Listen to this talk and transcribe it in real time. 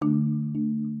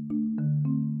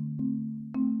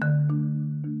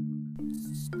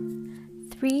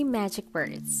Three magic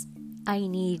words. I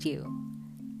need you.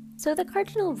 So, the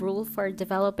cardinal rule for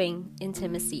developing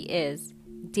intimacy is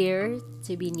dare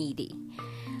to be needy.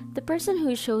 The person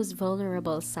who shows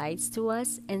vulnerable sides to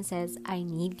us and says, I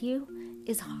need you,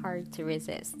 is hard to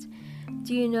resist.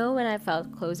 Do you know when I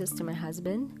felt closest to my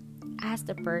husband? Asked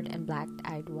the pert and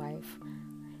black-eyed wife.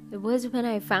 It was when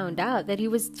I found out that he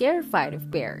was terrified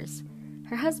of bears.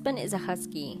 Her husband is a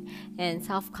husky and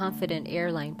self-confident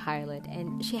airline pilot,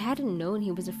 and she hadn't known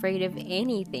he was afraid of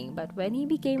anything, but when he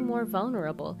became more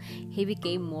vulnerable, he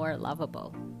became more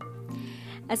lovable.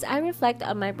 As I reflect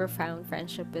on my profound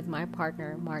friendship with my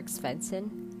partner, Mark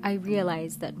Svensson, I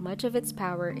realize that much of its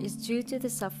power is due to the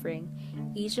suffering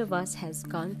each of us has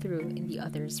gone through in the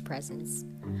other's presence.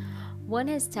 One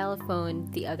has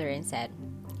telephoned the other and said,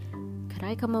 "Could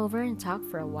I come over and talk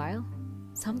for a while?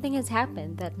 Something has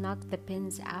happened that knocked the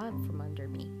pins out from under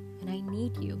me, and I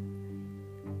need you.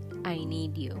 I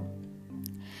need you."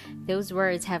 Those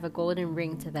words have a golden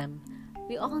ring to them.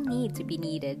 We all need to be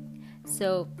needed.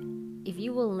 So, if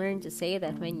you will learn to say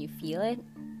that when you feel it,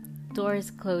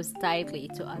 doors closed tightly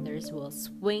to others will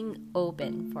swing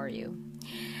open for you.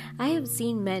 I have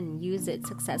seen men use it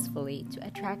successfully to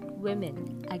attract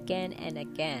women again and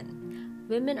again.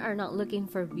 Women are not looking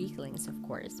for weaklings, of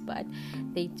course, but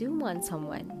they do want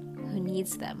someone who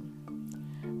needs them.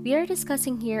 We are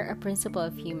discussing here a principle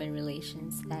of human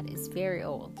relations that is very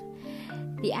old.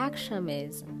 The axiom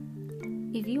is,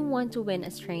 if you want to win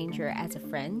a stranger as a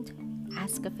friend,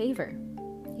 ask a favor.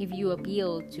 If you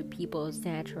appeal to people's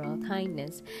natural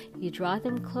kindness, you draw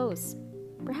them close,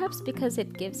 perhaps because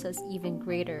it gives us even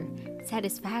greater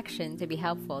satisfaction to be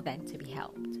helpful than to be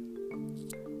helped.